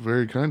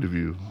very kind of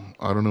you.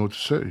 I don't know what to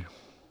say.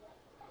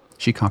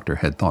 She cocked her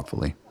head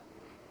thoughtfully,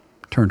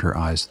 turned her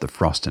eyes to the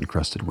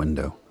frost-encrusted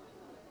window.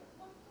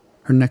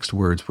 Her next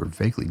words were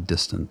vaguely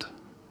distant,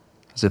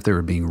 as if they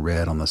were being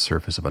read on the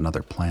surface of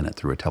another planet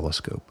through a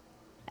telescope.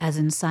 As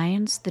in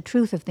science, the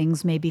truth of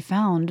things may be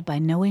found by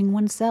knowing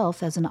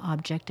oneself as an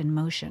object in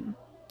motion.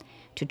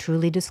 To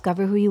truly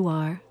discover who you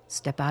are,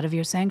 step out of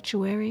your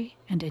sanctuary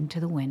and into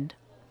the wind.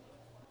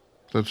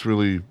 That's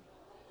really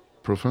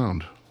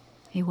profound.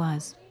 He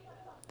was.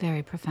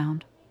 Very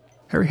profound.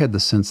 Harry had the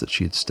sense that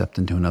she had stepped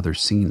into another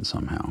scene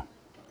somehow.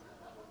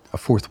 A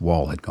fourth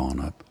wall had gone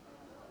up,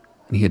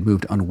 and he had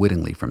moved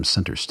unwittingly from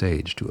center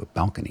stage to a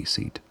balcony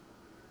seat.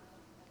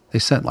 They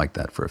sat like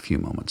that for a few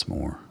moments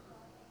more,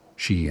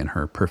 she in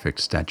her perfect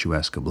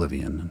statuesque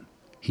oblivion, and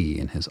he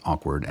in his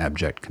awkward,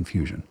 abject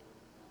confusion.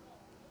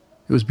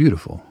 It was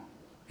beautiful,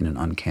 in an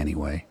uncanny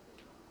way.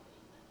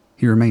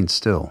 He remained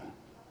still,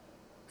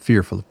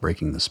 fearful of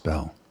breaking the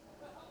spell.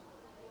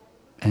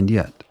 And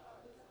yet...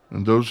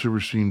 And those who were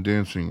seen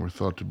dancing were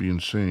thought to be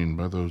insane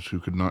by those who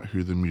could not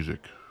hear the music.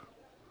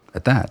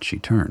 At that, she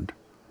turned.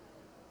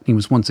 He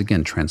was once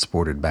again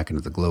transported back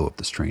into the glow of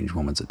the strange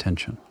woman's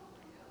attention.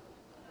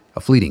 A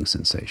fleeting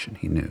sensation,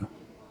 he knew,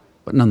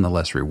 but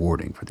nonetheless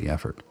rewarding for the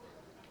effort.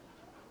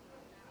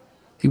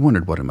 He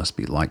wondered what it must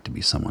be like to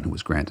be someone who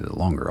was granted a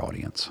longer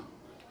audience.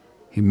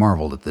 He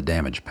marveled at the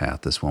damage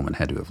path this woman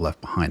had to have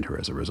left behind her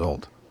as a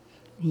result.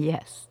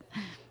 Yes,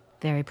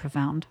 very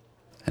profound.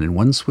 And in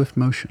one swift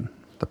motion,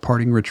 the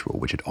parting ritual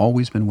which had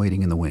always been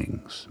waiting in the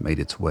wings made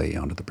its way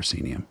onto the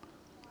proscenium.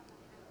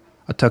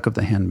 A tuck of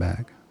the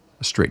handbag,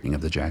 a straightening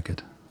of the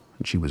jacket,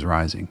 and she was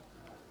rising.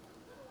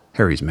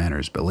 Harry's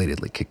manners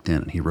belatedly kicked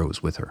in, and he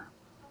rose with her.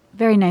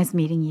 Very nice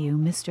meeting you,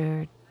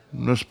 Mr.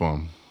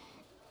 Nussbaum.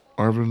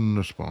 Arvin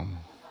Nussbaum.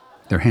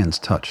 Their hands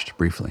touched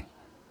briefly.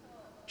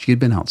 She had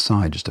been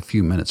outside just a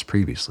few minutes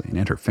previously, and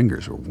yet her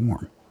fingers were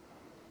warm.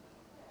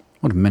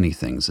 One of many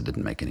things that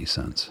didn't make any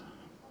sense.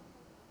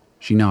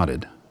 She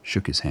nodded,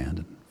 shook his hand,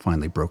 and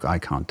finally broke eye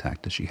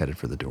contact as she headed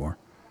for the door.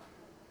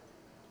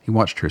 He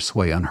watched her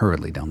sway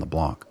unhurriedly down the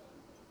block,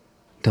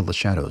 until the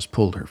shadows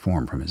pulled her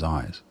form from his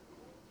eyes.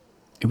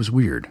 It was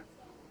weird.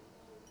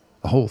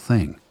 The whole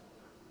thing.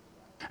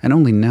 And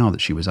only now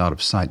that she was out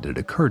of sight did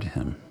it occur to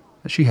him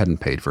that she hadn't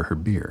paid for her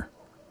beer.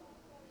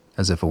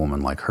 As if a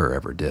woman like her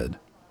ever did.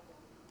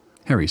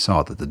 Harry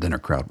saw that the dinner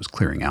crowd was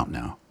clearing out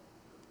now,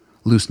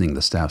 loosening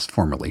the staff's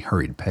formerly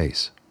hurried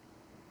pace.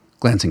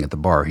 Glancing at the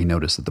bar, he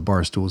noticed that the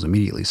bar stools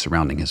immediately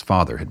surrounding his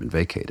father had been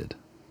vacated.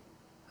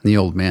 And the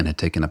old man had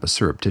taken up a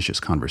surreptitious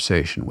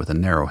conversation with a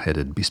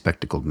narrow-headed,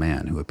 bespectacled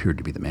man who appeared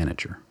to be the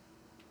manager.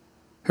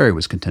 Harry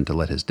was content to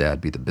let his dad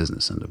be the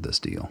business end of this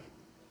deal.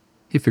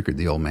 He figured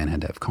the old man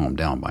had to have calmed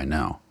down by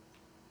now.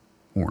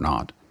 Or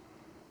not.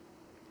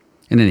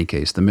 In any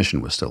case, the mission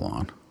was still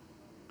on.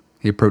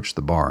 He approached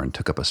the bar and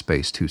took up a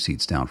space 2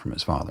 seats down from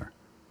his father.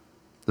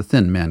 The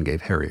thin man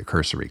gave Harry a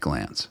cursory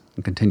glance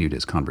and continued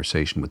his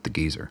conversation with the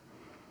geezer.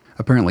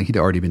 Apparently, he'd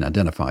already been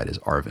identified as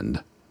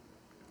Arvind.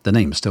 The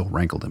name still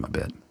rankled him a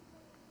bit.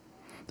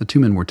 The two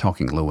men were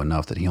talking low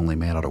enough that he only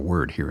made out a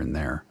word here and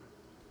there.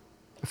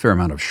 A fair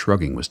amount of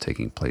shrugging was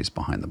taking place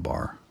behind the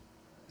bar.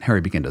 Harry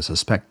began to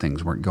suspect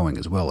things weren't going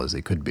as well as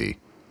they could be.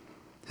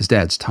 His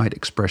dad's tight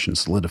expression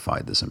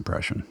solidified this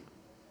impression.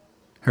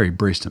 Harry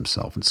braced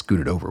himself and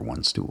scooted over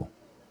one stool.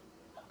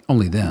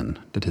 Only then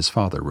did his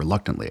father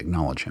reluctantly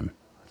acknowledge him.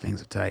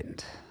 Things have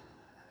tightened.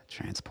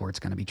 Transport's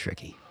gonna be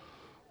tricky.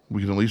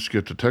 We can at least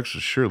get to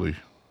Texas, surely.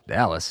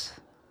 Dallas.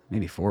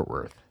 Maybe Fort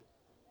Worth.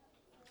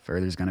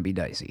 Further's gonna be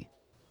dicey.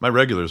 My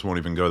regulars won't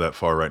even go that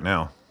far right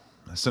now.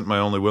 I sent my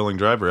only willing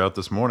driver out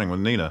this morning with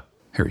Nina.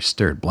 Harry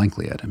stared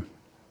blankly at him.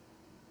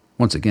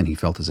 Once again, he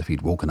felt as if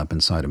he'd woken up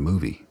inside a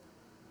movie.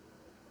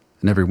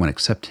 And everyone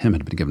except him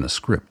had been given a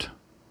script.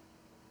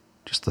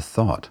 Just the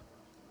thought.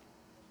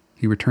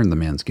 He returned the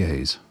man's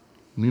gaze.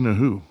 Nina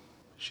who?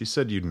 She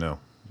said you'd know.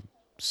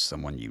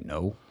 Someone you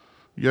know?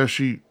 Yeah,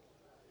 she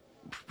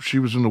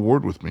was in the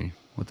ward with me.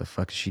 What the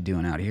fuck is she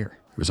doing out here?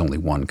 There was only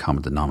one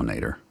common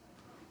denominator.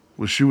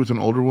 Was she with an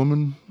older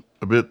woman?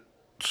 A bit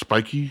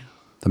spiky?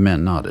 The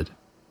man nodded.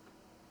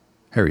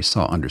 Harry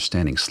saw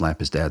understanding slap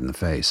his dad in the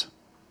face.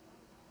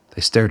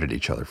 They stared at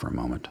each other for a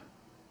moment.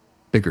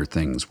 Bigger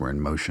things were in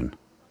motion,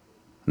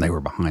 and they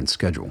were behind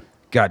schedule.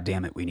 God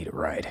damn it, we need a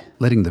ride.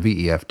 Letting the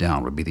VEF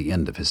down would be the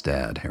end of his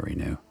dad, Harry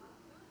knew.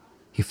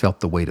 He felt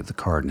the weight of the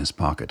card in his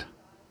pocket.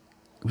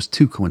 It was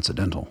too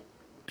coincidental.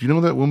 Do you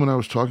know that woman I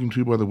was talking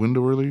to by the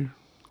window earlier?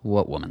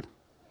 What woman?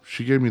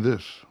 She gave me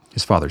this.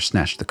 His father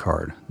snatched the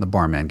card. The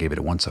barman gave it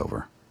a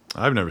once-over.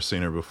 I've never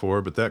seen her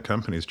before, but that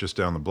company's just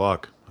down the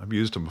block. I've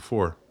used them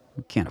before.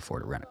 We can't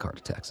afford to rent a car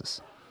to Texas.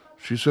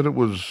 She said it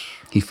was...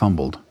 He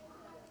fumbled,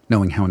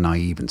 knowing how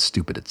naive and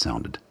stupid it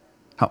sounded.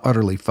 How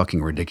utterly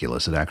fucking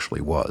ridiculous it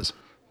actually was.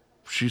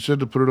 She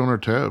said to put it on our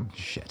tab.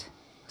 Shit.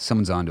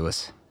 Someone's onto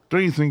us.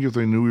 Don't you think if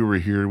they knew we were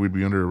here, we'd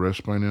be under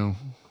arrest by now?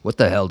 What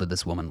the hell did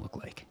this woman look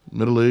like?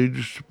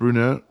 Middle-aged,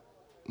 brunette,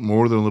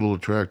 more than a little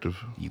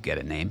attractive. You get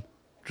a name?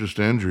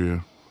 Just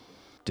Andrea.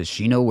 Does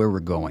she know where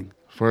we're going?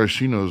 As far as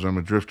she knows, I'm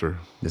a drifter.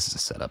 This is a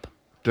setup.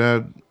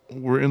 Dad,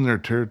 we're in their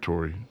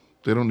territory.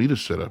 They don't need a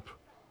setup.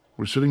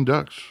 We're sitting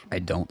ducks. I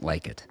don't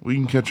like it. We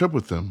can catch up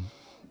with them,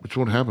 which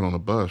won't happen on a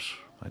bus.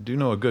 I do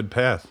know a good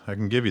path. I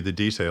can give you the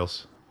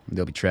details.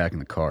 They'll be tracking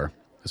the car.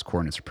 Those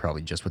coordinates are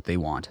probably just what they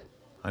want.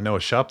 I know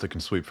a shop that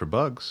can sweep for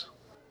bugs.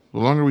 The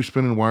longer we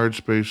spend in wired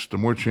space, the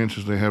more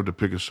chances they have to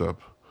pick us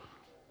up.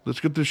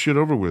 Let's get this shit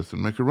over with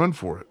and make a run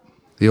for it.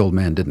 The old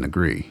man didn't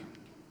agree,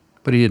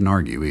 but he didn't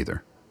argue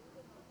either.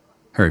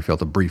 Harry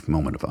felt a brief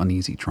moment of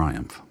uneasy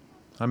triumph.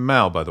 I'm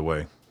Mal, by the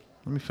way.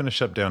 Let me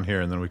finish up down here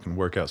and then we can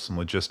work out some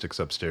logistics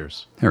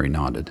upstairs. Harry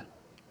nodded.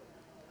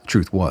 The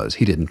truth was,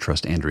 he didn't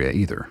trust Andrea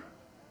either.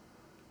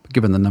 But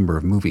given the number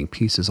of moving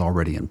pieces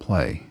already in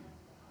play,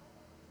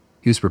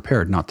 he was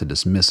prepared not to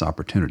dismiss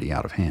opportunity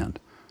out of hand.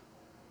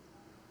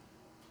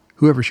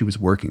 Whoever she was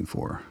working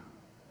for,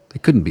 they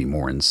couldn't be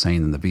more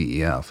insane than the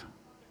VEF.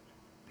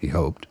 He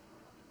hoped.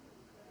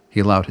 He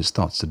allowed his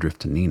thoughts to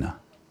drift to Nina.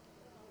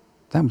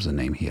 That was a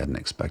name he hadn't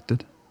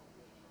expected.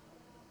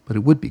 But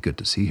it would be good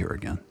to see her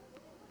again,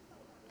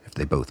 if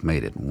they both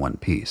made it in one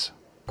piece.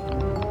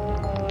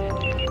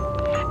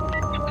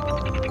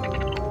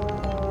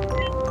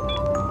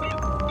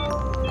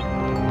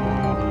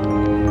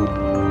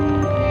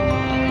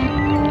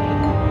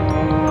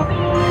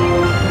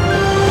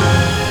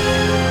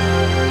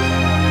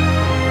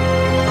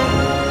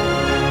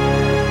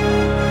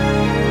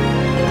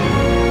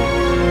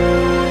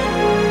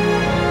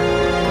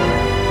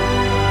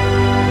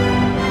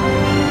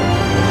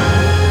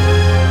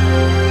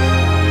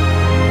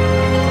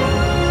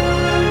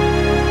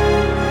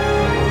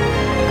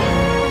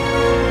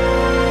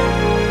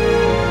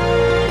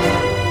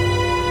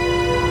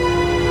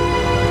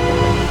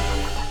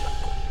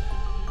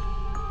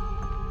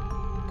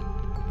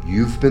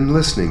 You've been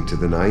listening to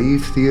the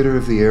Naive Theater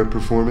of the Air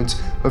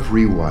performance of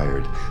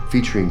Rewired,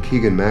 featuring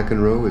Keegan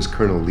McEnroe as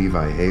Colonel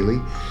Levi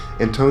Haley,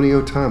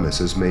 Antonio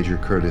Thomas as Major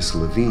Curtis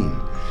Levine,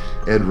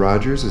 Ed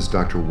Rogers as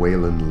Dr.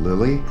 Waylon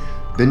Lilly,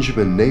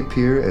 Benjamin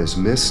Napier as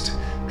Myst,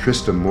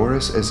 Trista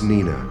Morris as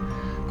Nina,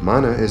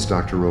 Mana as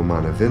Dr.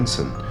 Romana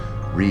Vinson,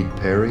 Reed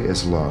Perry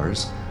as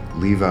Lars,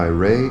 Levi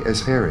Ray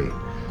as Harry,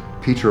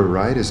 Petra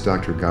Wright as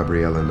Dr.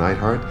 Gabriella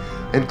Neithardt,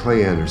 and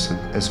Clay Anderson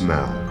as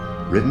Mal.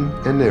 Written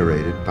and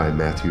narrated by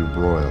Matthew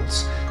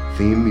Broyles.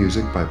 Theme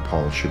music by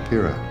Paul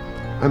Shapira.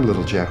 I'm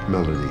Little Jack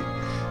Melody.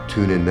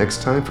 Tune in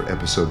next time for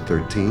episode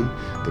 13,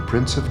 The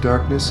Prince of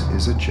Darkness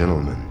is a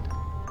Gentleman.